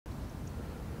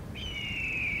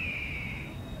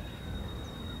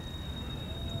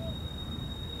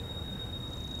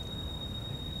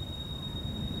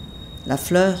La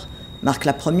fleur marque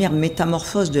la première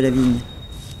métamorphose de la vigne.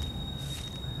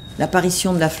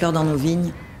 L'apparition de la fleur dans nos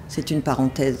vignes, c'est une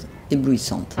parenthèse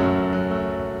éblouissante.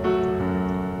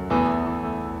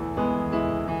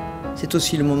 C'est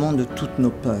aussi le moment de toutes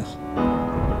nos peurs.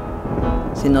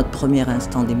 C'est notre premier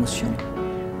instant d'émotion.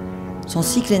 Son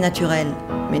cycle est naturel,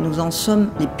 mais nous en sommes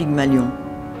les Pygmalions.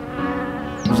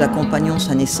 Nous accompagnons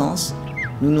sa naissance,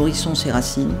 nous nourrissons ses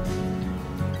racines.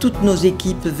 Toutes nos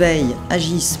équipes veillent,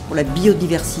 agissent pour la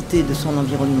biodiversité de son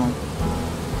environnement.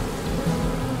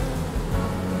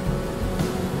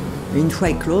 Mais une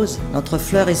fois éclose, notre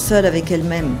fleur est seule avec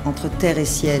elle-même, entre terre et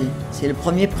ciel. C'est le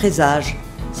premier présage,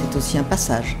 c'est aussi un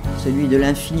passage, celui de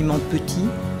l'infiniment petit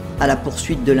à la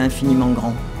poursuite de l'infiniment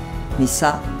grand. Mais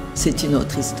ça, c'est une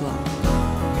autre histoire.